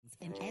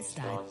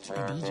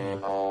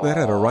That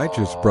had a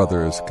Righteous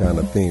Brothers kind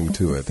of theme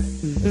to it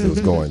as it was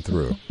going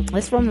through.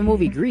 It's from the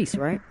movie Grease,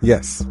 right?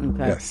 Yes.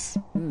 Okay. Yes.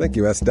 Thank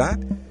you, S. Dot.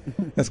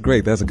 That's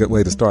great. That's a good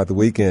way to start the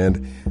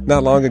weekend.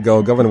 Not long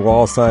ago, Governor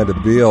Walz signed a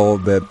bill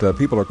that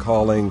people are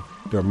calling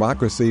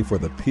Democracy for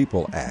the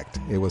People Act.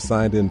 It was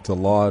signed into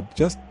law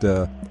just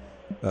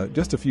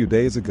a few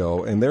days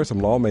ago, and there are some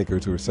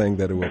lawmakers who are saying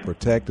that it will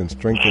protect and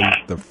strengthen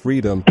the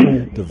freedom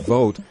to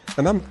vote.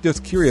 And I'm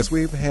just curious,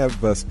 we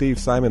have Steve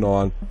Simon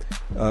on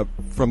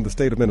from the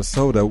state of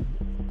Minnesota.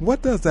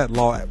 What does the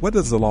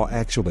law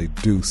actually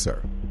do,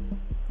 sir?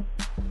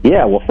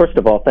 Yeah, well, first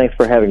of all, thanks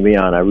for having me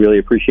on. I really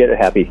appreciate it.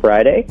 Happy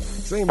Friday.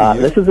 Same to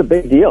you. This is a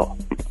big deal.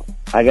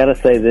 I got to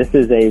say, this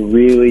is a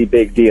really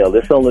big deal.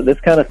 This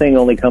kind of thing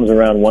only comes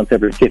around once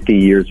every 50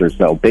 years or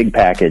so. Big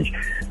package.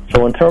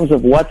 So in terms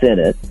of what's in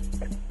it,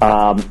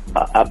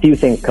 a few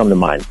things come to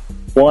mind.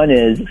 One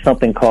is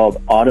something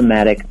called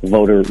automatic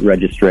voter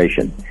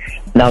registration.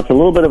 Now, it's a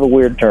little bit of a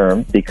weird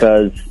term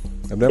because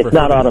it's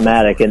not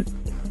automatic. And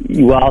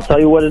well, I'll tell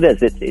you what it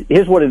is.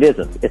 Here's what it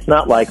isn't. It's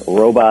not like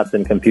robots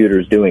and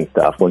computers doing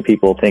stuff when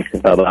people think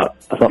about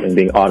something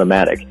being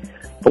automatic.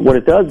 But what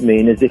it does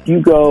mean is if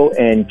you go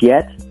and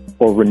get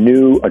or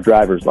renew a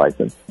driver's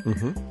license,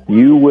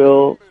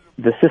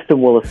 the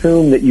system will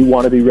assume that you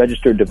want to be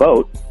registered to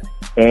vote.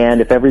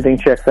 And if everything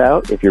checks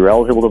out, if you're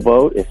eligible to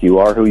vote, if you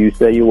are who you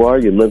say you are,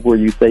 you live where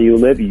you say you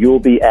live, you'll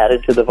be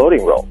added to the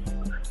voting roll.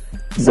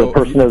 The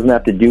person doesn't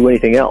have to do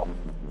anything else.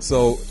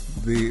 So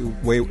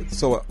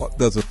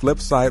does the flip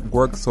side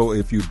work? So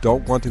if you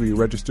don't want to be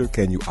registered,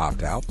 can you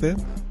opt out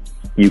then?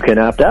 You can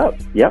opt out.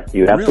 Yep,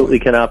 you absolutely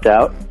can opt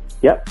out.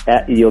 Yep,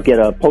 you'll get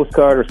a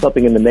postcard or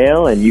something in the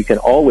mail, and you can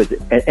always,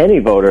 any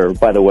voter,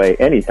 by the way,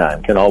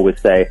 anytime, can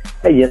always say,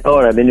 hey, you know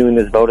what, I've been doing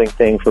this voting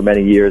thing for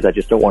many years, I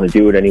just don't want to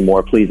do it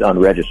anymore, please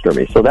unregister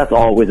me. So that's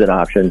always an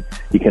option.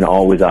 You can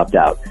always opt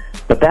out.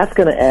 But that's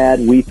going to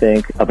add, we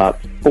think, about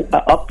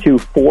up to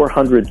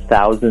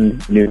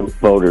 400,000 new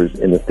voters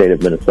in the state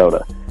of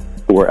Minnesota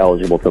who are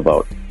eligible to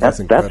vote. That's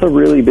a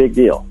really big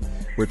deal.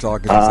 We're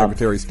talking to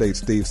Secretary of State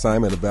Steve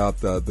Simon about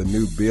the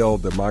new bill,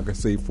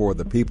 Democracy for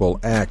the People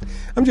Act.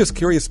 I'm just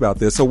curious about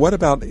this. So what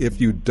about if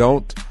you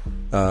don't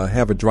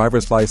have a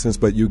driver's license,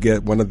 but you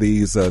get one of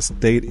these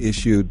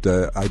state-issued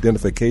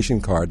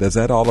identification card? Does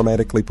that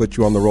automatically put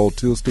you on the roll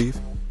too, Steve?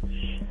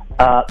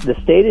 The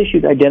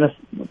state-issued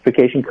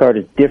identification card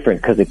is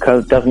different because it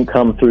doesn't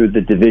come through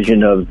the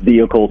Division of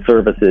Vehicle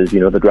Services,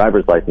 the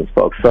driver's license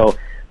folks. So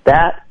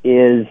that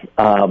is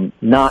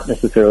not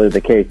necessarily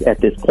the case at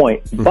this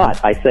point. Mm-hmm. But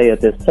I say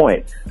at this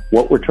point,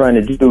 what we're trying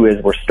to do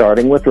is we're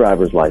starting with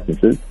driver's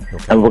licenses,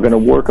 and we're going to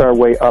work our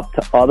way up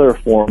to other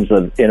forms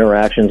of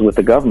interactions with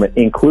the government,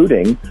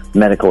 including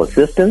medical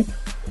assistance,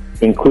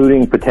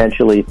 including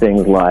potentially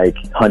things like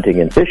hunting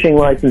and fishing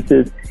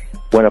licenses.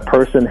 When a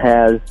person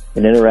has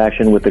an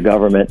interaction with the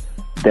government,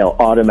 they'll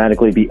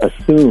automatically be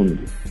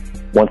assumed,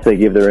 once they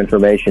give their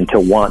information, to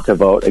want to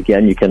vote.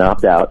 Again, you can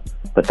opt out,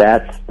 but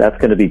that's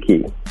going to be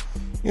key.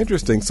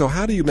 Interesting. So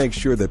how do you make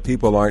sure that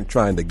people aren't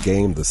trying to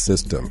game the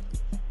system?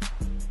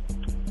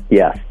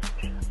 Yes.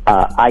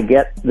 I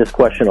get this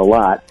question a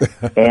lot.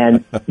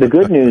 And the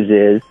good news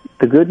is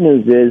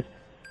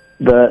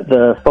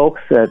the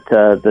folks at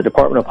the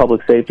Department of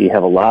Public Safety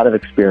have a lot of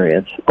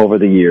experience over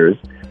the years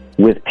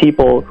with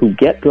people who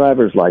get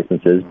driver's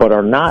licenses but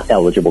are not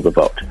eligible to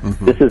vote.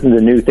 Mm-hmm. This isn't a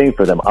new thing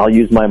for them. I'll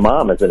use my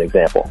mom as an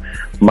example.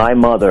 My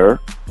mother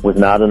was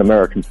not an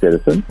American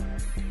citizen,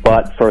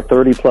 but for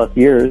 30-plus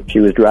years, she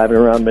was driving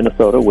around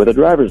Minnesota with a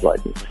driver's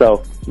license.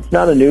 So it's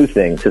not a new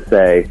thing to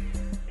say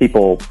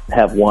people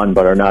have one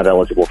but are not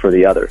eligible for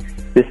the other.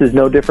 This is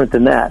no different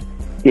than that.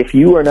 If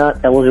you are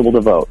not eligible to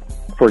vote,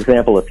 for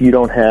example, if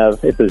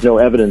there's no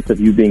evidence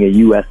of you being a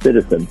U.S.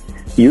 citizen,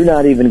 you're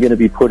not even going to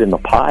be put in the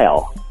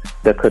pile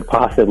that could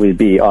possibly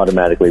be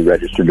automatically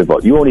registered to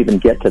vote. You won't even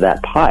get to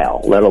that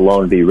pile, let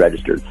alone be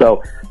registered.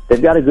 So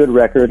they've got a good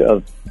record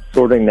of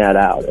sorting that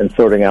out and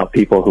sorting out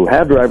people who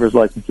have driver's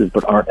licenses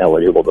but aren't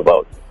eligible to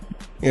vote.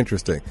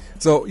 Interesting.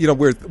 So,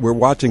 we're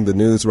watching the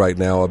news right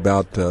now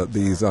about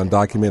these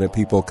undocumented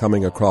people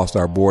coming across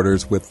our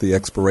borders with the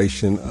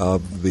expiration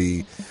of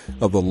the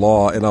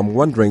law, and I'm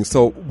wondering,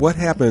 so what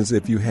happens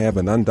if you have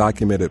an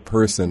undocumented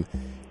person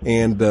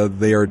and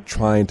they are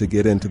trying to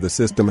get into the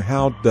system?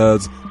 How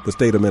does the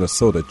state of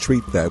Minnesota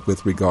treat that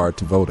with regard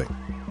to voting?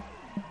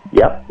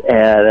 Yep,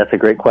 that's a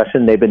great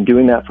question. They've been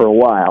doing that for a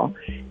while.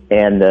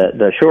 And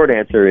the short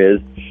answer is,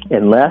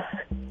 unless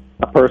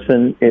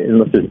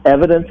there's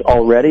evidence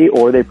already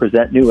or they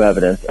present new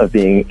evidence of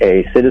being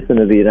a citizen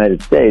of the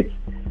United States,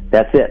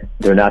 that's it.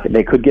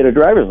 They could get a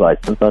driver's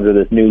license under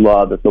this new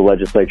law that the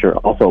legislature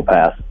also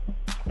passed,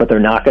 but they're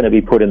not going to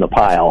be put in the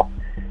pile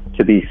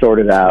to be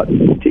sorted out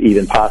to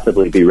even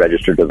possibly be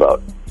registered to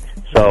vote.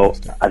 So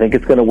I think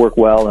it's going to work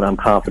well, and I'm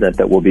confident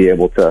that we'll be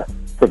able to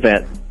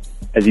prevent,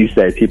 as you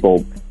say,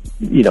 people,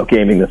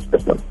 gaming the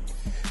system.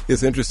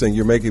 It's interesting.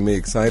 You're making me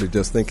excited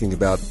just thinking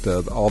about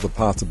all the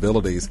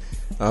possibilities.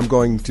 I'm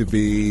going to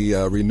be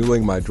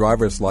renewing my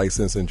driver's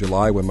license in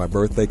July when my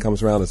birthday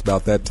comes around. It's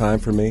about that time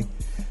for me.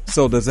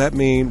 So does that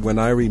mean when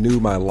I renew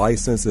my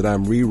license that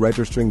I'm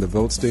re-registering to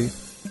vote, Steve?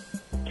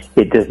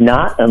 It does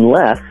not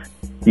unless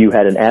you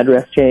had an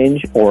address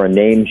change or a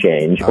name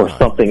change or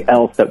something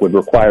else that would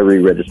require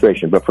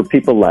re-registration. But for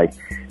people like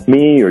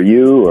me or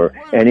you or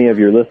any of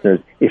your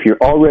listeners, if you're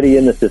already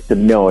in the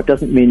system, no, it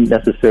doesn't mean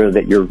necessarily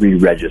that you're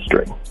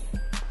re-registering.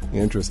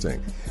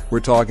 Interesting.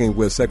 We're talking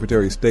with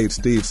Secretary of State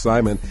Steve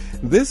Simon.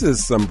 This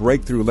is some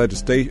breakthrough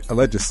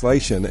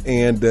legislation,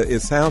 and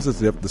it sounds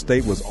as if the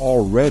state was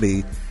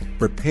already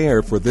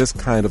prepared for this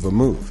kind of a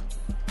move.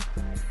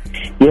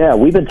 Yeah,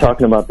 we've been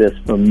talking about this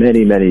for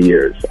many, many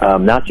years,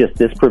 not just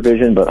this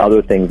provision, but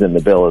other things in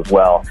the bill as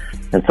well.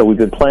 And so we've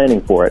been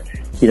planning for it.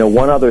 You know,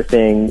 one other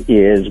thing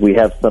is we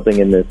have something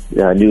in this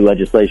new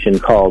legislation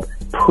called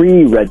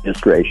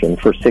pre-registration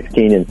for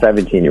 16 and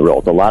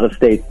 17-year-olds. A lot of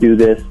states do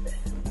this,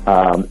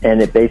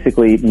 and it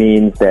basically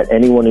means that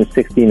anyone who's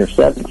 16 or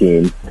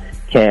 17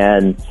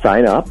 can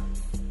sign up,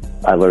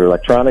 either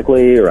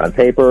electronically or on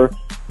paper,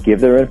 give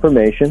their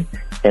information,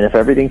 and if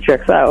everything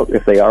checks out,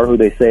 if they are who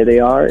they say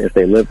they are, if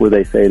they live where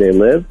they say they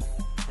live,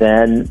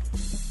 then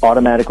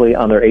automatically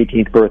on their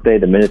 18th birthday,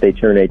 the minute they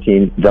turn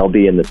 18, they'll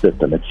be in the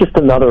system. It's just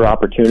another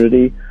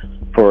opportunity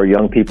for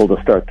young people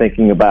to start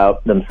thinking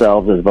about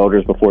themselves as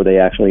voters before they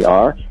actually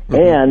are. Mm-hmm.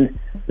 And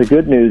the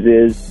good news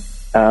is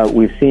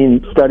we've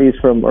seen studies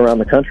from around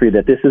the country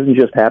that this isn't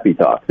just happy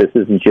talk. This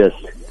isn't just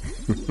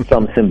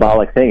some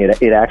symbolic thing.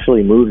 It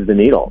actually moves the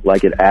needle.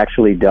 Like, it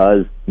actually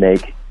does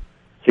make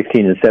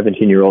 16 and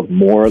 17-year-olds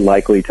more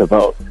likely to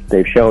vote.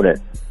 They've shown it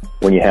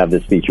when you have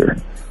this feature.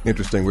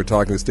 Interesting. We're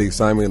talking to Steve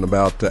Simon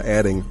about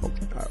adding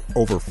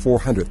over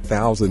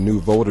 400,000 new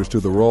voters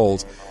to the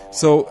rolls.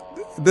 So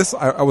this,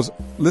 I was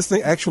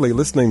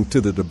listening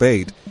to the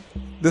debate.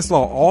 This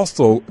law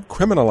also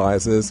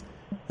criminalizes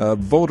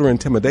voter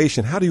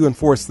intimidation. How do you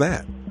enforce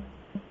that?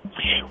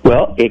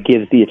 Well, it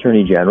gives the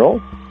Attorney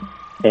General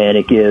and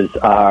it gives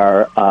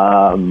our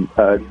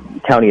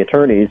county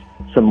attorneys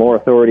some more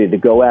authority to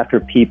go after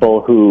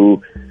people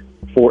who,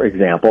 for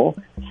example,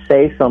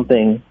 say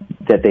something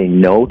that they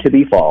know to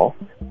be false,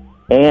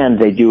 and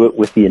they do it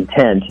with the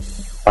intent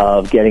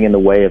of getting in the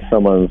way of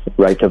someone's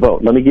right to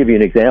vote. Let me give you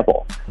an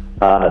example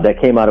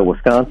that came out of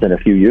Wisconsin a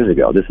few years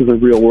ago. This is a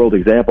real-world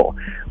example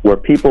where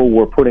people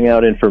were putting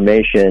out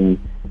information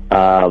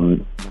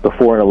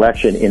before an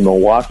election in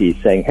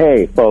Milwaukee saying,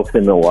 hey, folks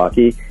in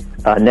Milwaukee,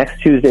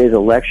 next Tuesday's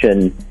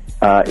election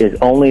is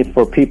only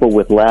for people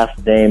with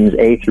last names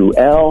A through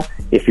L.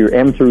 If you're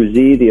M through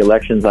Z, the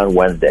election's on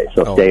Wednesday,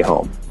 so stay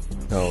home.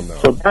 Oh, no.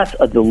 So that's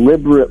a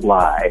deliberate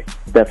lie.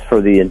 That's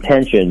for the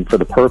intention, for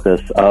the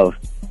purpose of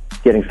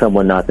getting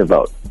someone not to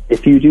vote.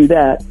 If you do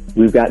that,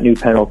 we've got new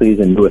penalties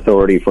and new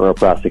authority for our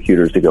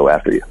prosecutors to go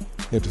after you.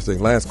 Interesting.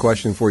 Last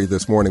question for you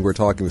this morning. We're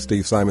talking with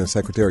Steve Simon,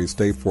 Secretary of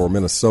State for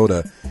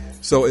Minnesota.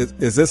 So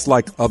is this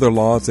like other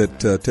laws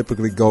that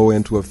typically go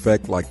into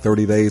effect like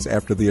 30 days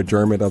after the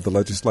adjournment of the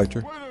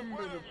legislature?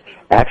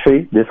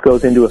 Actually, this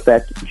goes into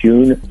effect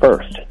June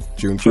 1st.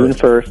 June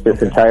 1st,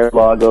 this entire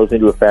law goes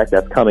into effect.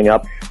 That's coming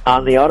up.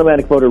 On the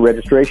automatic voter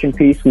registration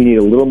piece, we need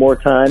a little more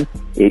time.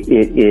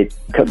 It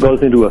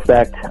goes into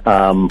effect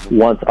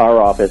once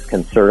our office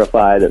can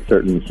certify that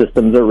certain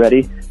systems are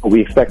ready.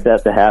 We expect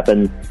that to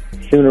happen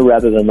sooner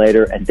rather than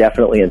later, and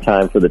definitely in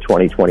time for the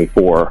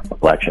 2024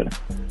 election.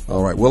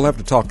 All right. We'll have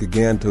to talk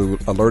again to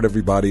alert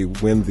everybody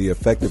when the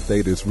effective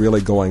date is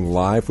really going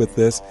live with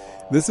this.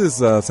 This is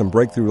some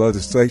breakthrough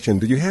legislation.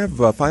 Do you have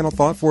a final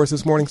thought for us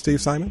this morning,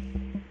 Steve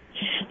Simon?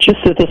 Just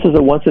that this is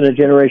a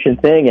once-in-a-generation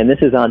thing, and this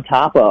is on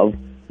top of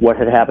what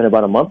had happened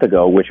about a month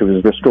ago, which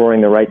was restoring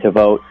the right to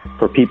vote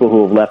for people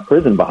who have left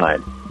prison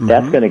behind. Mm-hmm.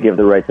 That's going to give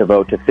the right to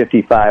vote to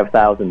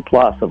 55,000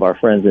 plus of our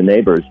friends and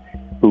neighbors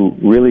who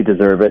really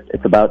deserve it.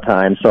 It's about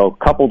time. So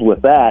coupled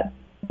with that,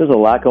 there's a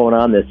lot going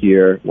on this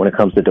year when it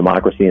comes to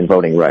democracy and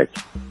voting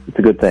rights. It's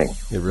a good thing.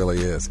 It really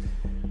is.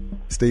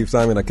 Steve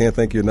Simon, I can't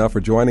thank you enough for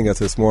joining us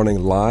this morning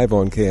live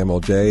on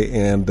KMOJ,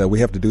 and we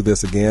have to do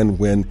this again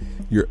when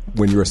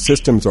your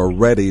systems are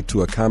ready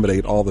to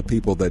accommodate all the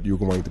people that you're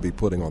going to be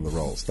putting on the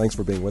rolls. Thanks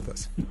for being with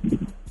us.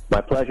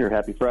 My pleasure.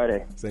 Happy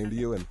Friday. Same to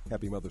you, and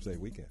happy Mother's Day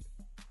weekend.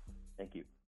 Thank you.